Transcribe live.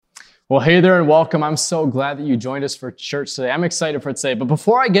Well, hey there and welcome. I'm so glad that you joined us for church today. I'm excited for today. But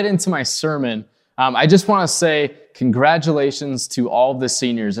before I get into my sermon, I just want to say congratulations to all of the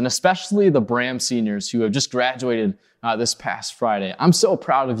seniors, and especially the Bram seniors who have just graduated this past Friday. I'm so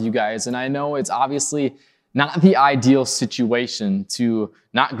proud of you guys, and I know it's obviously not the ideal situation to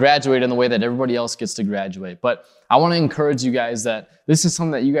not graduate in the way that everybody else gets to graduate. But I want to encourage you guys that this is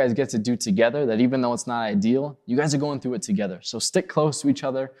something that you guys get to do together, that even though it's not ideal, you guys are going through it together. So stick close to each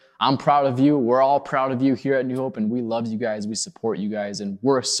other. I'm proud of you. We're all proud of you here at New Hope, and we love you guys. We support you guys, and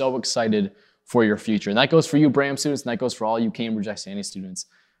we're so excited for your future. And that goes for you, Bram students, and that goes for all you Cambridge Ixtani students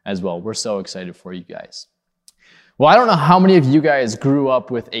as well. We're so excited for you guys. Well, I don't know how many of you guys grew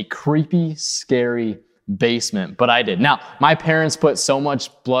up with a creepy, scary basement, but I did. Now, my parents put so much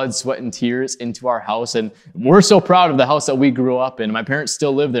blood, sweat, and tears into our house, and we're so proud of the house that we grew up in. My parents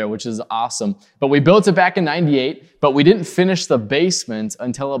still live there, which is awesome. But we built it back in '98, but we didn't finish the basement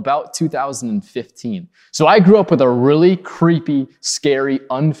until about 2015. So I grew up with a really creepy, scary,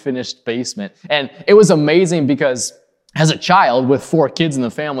 unfinished basement. And it was amazing because as a child with 4 kids in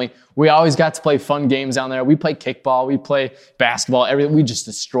the family, we always got to play fun games down there. We play kickball, we play basketball, everything. We just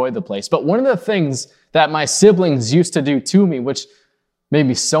destroyed the place. But one of the things that my siblings used to do to me, which made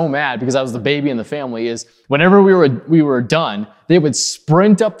me so mad because I was the baby in the family, is whenever we were done, they would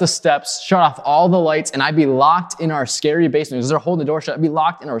sprint up the steps, shut off all the lights, and I'd be locked in our scary basement. Because they're holding the door shut, I'd be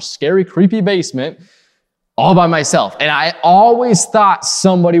locked in our scary, creepy basement all by myself. And I always thought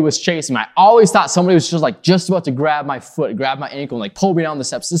somebody was chasing me. I always thought somebody was just about to grab my foot, grab my ankle, and pull me down the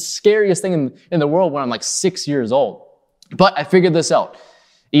steps. It's the scariest thing in the world when I'm 6 years old. But I figured this out.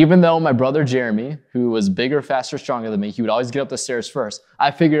 Even though my brother Jeremy, who was bigger, faster, stronger than me, he would always get up the stairs first,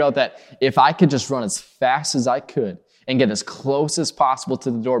 I figured out that if I could just run as fast as I could and get as close as possible to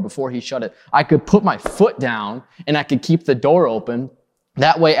the door before he shut it, I could put my foot down and I could keep the door open.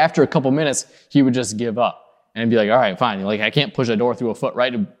 That way, after a couple minutes, he would just give up and be like, all right, fine. I can't push a door through a foot,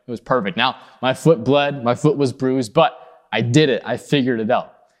 right? It was perfect. Now, my foot bled, my foot was bruised, but I did it. I figured it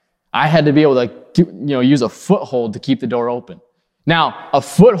out. I had to be able to use a foothold to keep the door open. Now, a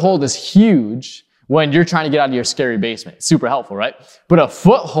foothold is huge when you're trying to get out of your scary basement. It's super helpful, right? But a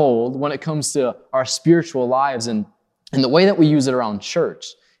foothold, when it comes to our spiritual lives and the way that we use it around church,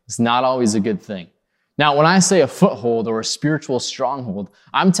 is not always a good thing. Now, when I say a foothold or a spiritual stronghold,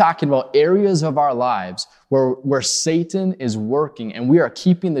 I'm talking about areas of our lives where Satan is working and we are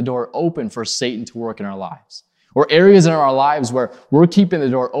keeping the door open for Satan to work in our lives. Or areas in our lives where we're keeping the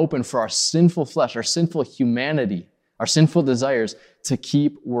door open for our sinful flesh, our sinful humanity, our sinful desires to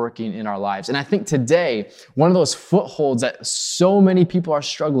keep working in our lives. And I think today, one of those footholds that so many people are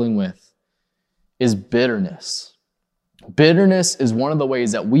struggling with is bitterness. Bitterness is one of the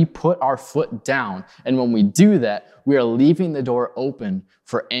ways that we put our foot down. And when we do that, we are leaving the door open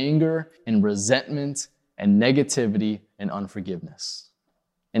for anger and resentment and negativity and unforgiveness.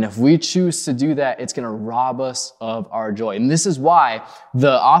 And if we choose to do that, it's going to rob us of our joy. And this is why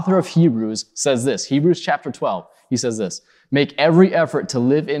the author of Hebrews says this, Hebrews chapter 12. He says this, make every effort to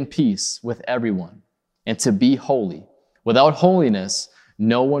live in peace with everyone and to be holy. Without holiness,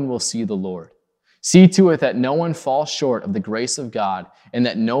 no one will see the Lord. See to it that no one falls short of the grace of God and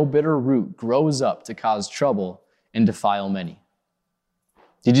that no bitter root grows up to cause trouble and defile many.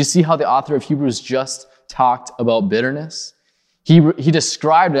 Did you see how the author of Hebrews just talked about bitterness? He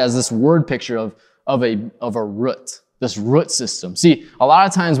described it as this word picture of a root. This root system. See, a lot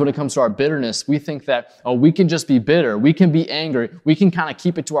of times when it comes to our bitterness, we think that, we can just be bitter. We can be angry. We can kind of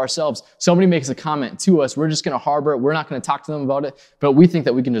keep it to ourselves. Somebody makes a comment to us. We're just going to harbor it. We're not going to talk to them about it. But we think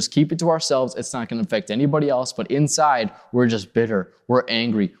that we can just keep it to ourselves. It's not going to affect anybody else. But inside, we're just bitter. We're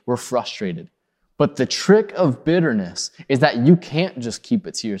angry. We're frustrated. But the trick of bitterness is that you can't just keep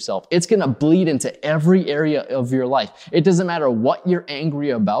it to yourself. It's going to bleed into every area of your life. It doesn't matter what you're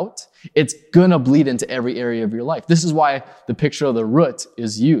angry about. It's going to bleed into every area of your life. This is why the picture of the root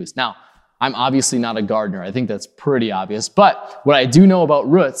is used. Now, I'm obviously not a gardener. I think that's pretty obvious. But what I do know about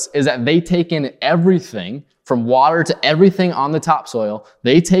roots is that they take in everything from water to everything on the topsoil.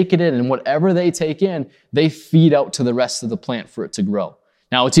 They take it in, and whatever they take in, they feed out to the rest of the plant for it to grow.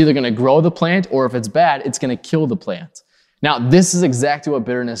 Now, it's either going to grow the plant, or if it's bad, it's going to kill the plant. Now, this is exactly what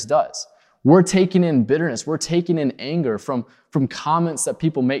bitterness does. We're taking in bitterness. We're taking in anger from comments that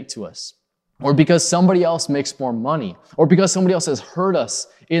people make to us, or because somebody else makes more money, or because somebody else has hurt us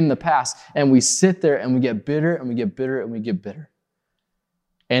in the past, and we sit there and we get bitter and we get bitter and we get bitter.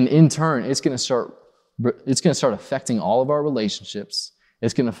 And in turn, it's going to start affecting all of our relationships.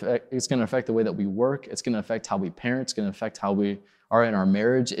 It's going to affect the way that we work. It's going to affect how we parent. It's going to affect how we are in our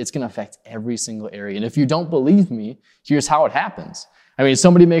marriage. It's going to affect every single area. And if you don't believe me, here's how it happens. I mean,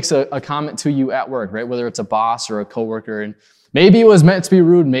 somebody makes a comment to you at work, right? Whether it's a boss or a coworker, and maybe it was meant to be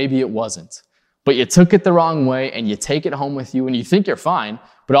rude, maybe it wasn't. But you took it the wrong way and you take it home with you and you think you're fine,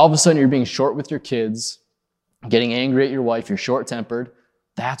 but all of a sudden you're being short with your kids, getting angry at your wife, you're short-tempered.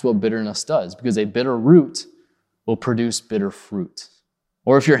 That's what bitterness does, because a bitter root will produce bitter fruit.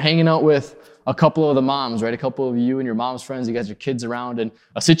 Or if you're hanging out with a couple of the moms, right? A couple of you and your mom's friends, you got your kids around, and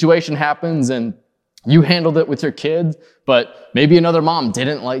a situation happens and you handled it with your kid, but maybe another mom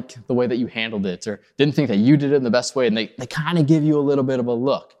didn't like the way that you handled it or didn't think that you did it in the best way, and they kind of give you a little bit of a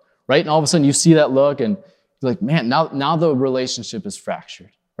look, right? And all of a sudden you see that look and you're like, man, now the relationship is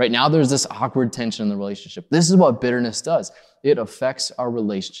fractured, right? Now there's this awkward tension in the relationship. This is what bitterness does. It affects our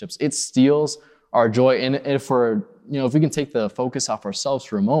relationships. It steals our joy. And if we can take the focus off ourselves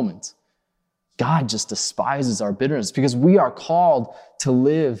for a moment, God just despises our bitterness, because we are called to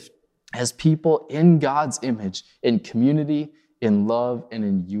live as people in God's image, in community, in love, and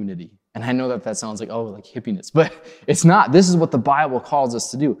in unity. And I know that sounds like hippiness, but it's not. This is what the Bible calls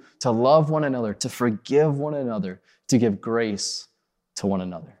us to do, to love one another, to forgive one another, to give grace to one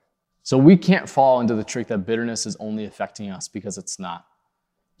another. So we can't fall into the trick that bitterness is only affecting us, because it's not.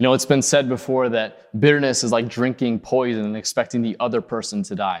 You know, it's been said before that bitterness is like drinking poison and expecting the other person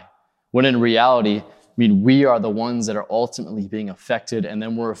to die, when in reality, we are the ones that are ultimately being affected, and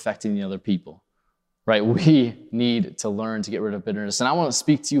then we're affecting the other people, right? We need to learn to get rid of bitterness. And I want to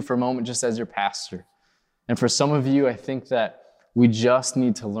speak to you for a moment just as your pastor. And for some of you, I think that we just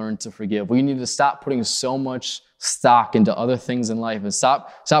need to learn to forgive. We need to stop putting so much stock into other things in life and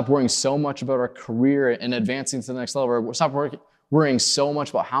stop worrying so much about our career and advancing to the next level, or stop worrying so much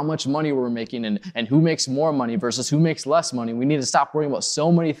about how much money we're making and who makes more money versus who makes less money. We need to stop worrying about so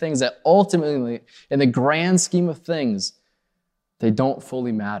many things that ultimately, in the grand scheme of things, they don't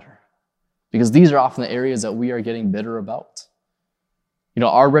fully matter. Because these are often the areas that we are getting bitter about. You know,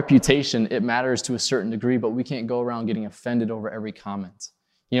 our reputation, it matters to a certain degree, but we can't go around getting offended over every comment.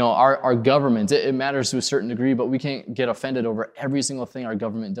 You know, our government, it matters to a certain degree, but we can't get offended over every single thing our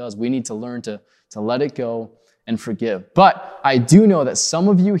government does. We need to learn to let it go and forgive. But I do know that some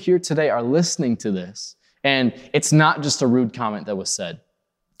of you here today are listening to this, and it's not just a rude comment that was said.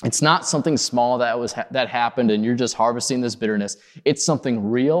 It's not something small that happened and you're just harvesting this bitterness. It's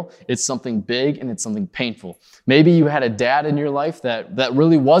something real, it's something big, and it's something painful. Maybe you had a dad in your life that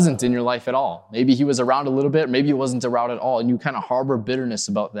really wasn't in your life at all. Maybe he was around a little bit, maybe he wasn't around at all, and you kind of harbor bitterness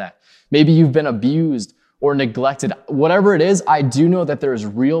about that. Maybe you've been abused or neglected. Whatever it is, I do know that there is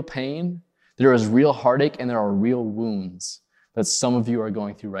real pain, there is real heartache, and there are real wounds that some of you are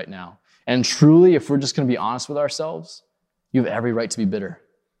going through right now. And truly, if we're just going to be honest with ourselves, you have every right to be bitter.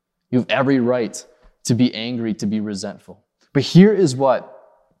 You have every right to be angry, to be resentful. But here is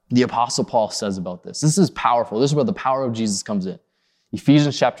what the Apostle Paul says about this. This is powerful. This is where the power of Jesus comes in.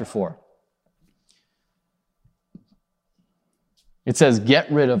 Ephesians chapter 4. It says,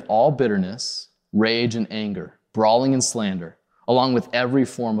 "Get rid of all bitterness, rage, and anger, brawling and slander, along with every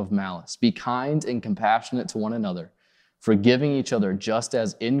form of malice. Be kind and compassionate to one another, forgiving each other just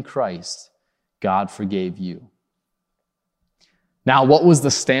as in Christ God forgave you." Now, what was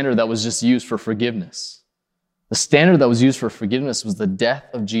the standard that was just used for forgiveness? The standard that was used for forgiveness was the death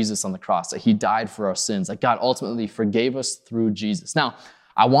of Jesus on the cross, that he died for our sins, that God ultimately forgave us through Jesus. Now,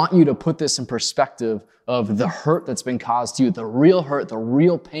 I want you to put this in perspective of the hurt that's been caused to you, the real hurt, the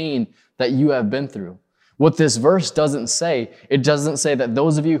real pain that you have been through. What this verse doesn't say, it doesn't say that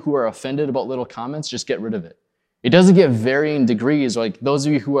those of you who are offended about little comments, just get rid of it. It doesn't give varying degrees, like those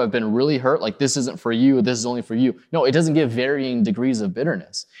of you who have been really hurt, like this isn't for you, this is only for you. No, it doesn't give varying degrees of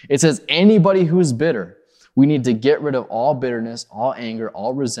bitterness. It says anybody who is bitter, we need to get rid of all bitterness, all anger,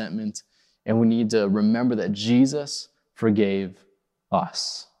 all resentment, and we need to remember that Jesus forgave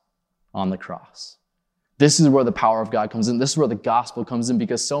us on the cross. This is where the power of God comes in. This is where the gospel comes in,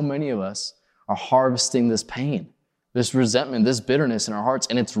 because so many of us are harvesting this pain, this resentment, this bitterness in our hearts,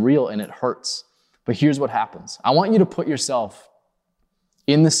 and it's real and it hurts. But here's what happens. I want you to put yourself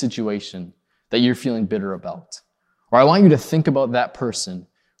in the situation that you're feeling bitter about. Or I want you to think about that person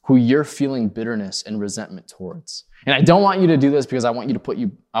who you're feeling bitterness and resentment towards. And I don't want you to do this because I want to put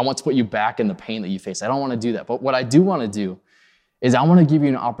you back in the pain that you face. I don't want to do that. But what I do want to do is I want to give you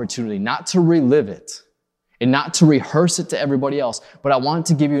an opportunity not to relive it and not to rehearse it to everybody else, but I want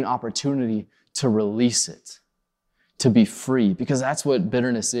to give you an opportunity to release it, to be free, because that's what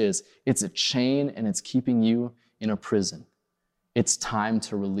bitterness is. It's a chain and it's keeping you in a prison. It's time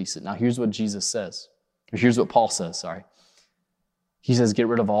to release it. Now, here's what Jesus says, or here's what Paul says, sorry. He says, get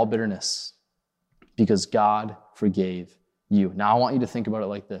rid of all bitterness because God forgave you. Now, I want you to think about it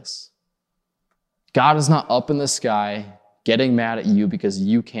like this. God is not up in the sky getting mad at you because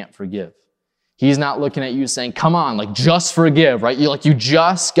you can't forgive. He's not looking at you saying, come on, like just forgive, right? You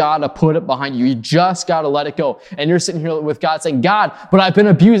just gotta put it behind you. You just gotta let it go. And you're sitting here with God saying, God, but I've been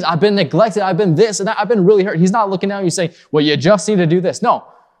abused, I've been neglected, I've been this and that, I've been really hurt. He's not looking down at you saying, well, you just need to do this. No,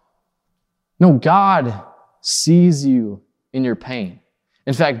 God sees you in your pain.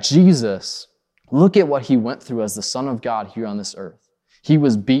 In fact, Jesus, look at what he went through as the Son of God here on this earth. He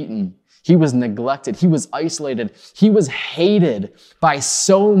was beaten. He was neglected. He was isolated. He was hated by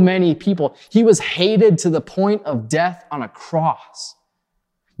so many people. He was hated to the point of death on a cross.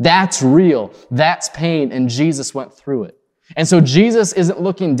 That's real. That's pain. And Jesus went through it. And so Jesus isn't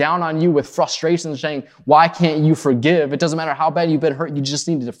looking down on you with frustration and saying, why can't you forgive? It doesn't matter how bad you've been hurt. You just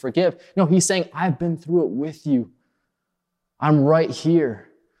need to forgive. No, he's saying, I've been through it with you. I'm right here.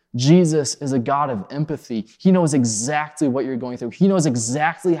 Jesus is a God of empathy. He knows exactly what you're going through. He knows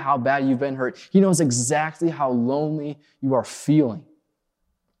exactly how bad you've been hurt. He knows exactly how lonely you are feeling.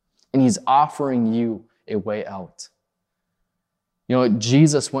 And he's offering you a way out.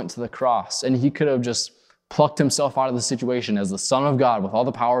 Jesus went to the cross and he could have just plucked himself out of the situation as the Son of God with all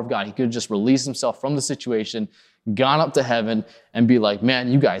the power of God. He could have just released himself from the situation, gone up to heaven and be like, man,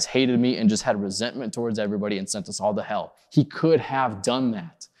 you guys hated me, and just had resentment towards everybody and sent us all to hell. He could have done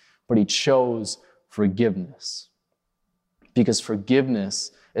that. But he chose forgiveness. Because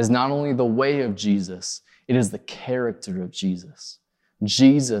forgiveness is not only the way of Jesus, it is the character of Jesus.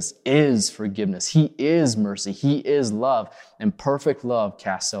 Jesus is forgiveness. He is mercy. He is love. And perfect love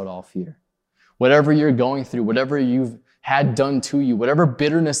casts out all fear. Whatever you're going through, whatever you've had done to you, whatever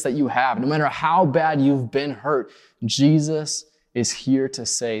bitterness that you have, no matter how bad you've been hurt, Jesus is here to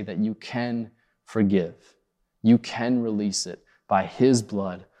say that you can forgive. You can release it by his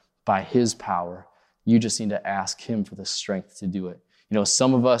blood, by his power. You just need to ask him for the strength to do it.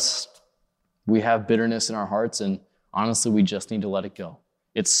 Some of us, we have bitterness in our hearts, and honestly, we just need to let it go.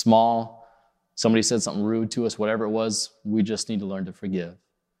 It's small. Somebody said something rude to us, whatever it was, we just need to learn to forgive.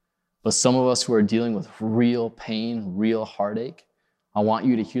 But some of us who are dealing with real pain, real heartache, I want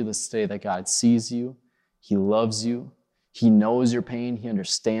you to hear this today, that God sees you, he loves you, he knows your pain, he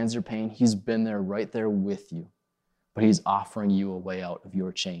understands your pain, he's been there, right there with you. But he's offering you a way out of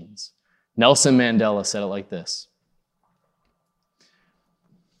your chains. Nelson Mandela said it like this.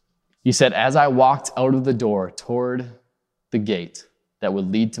 He said, as I walked out of the door toward the gate that would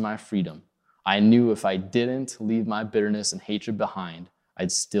lead to my freedom, I knew if I didn't leave my bitterness and hatred behind,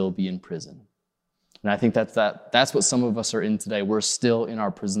 I'd still be in prison. And I think that's what some of us are in today. We're still in our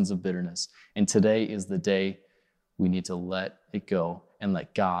prisons of bitterness. And today is the day we need to let it go and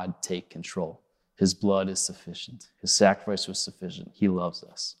let God take control. His blood is sufficient. His sacrifice was sufficient. He loves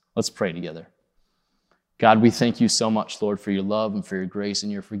us. Let's pray together. God, we thank you so much, Lord, for your love and for your grace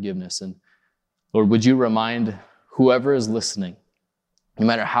and your forgiveness. And Lord, would you remind whoever is listening, no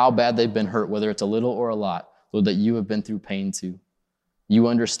matter how bad they've been hurt, whether it's a little or a lot, Lord, that you have been through pain too. You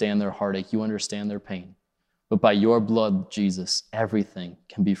understand their heartache. You understand their pain. But by your blood, Jesus, everything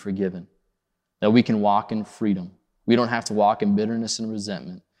can be forgiven. That we can walk in freedom. We don't have to walk in bitterness and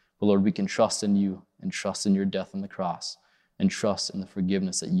resentment. But Lord, we can trust in you and trust in your death on the cross and trust in the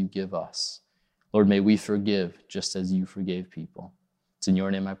forgiveness that you give us. Lord, may we forgive just as you forgave people. It's in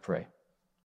your name I pray.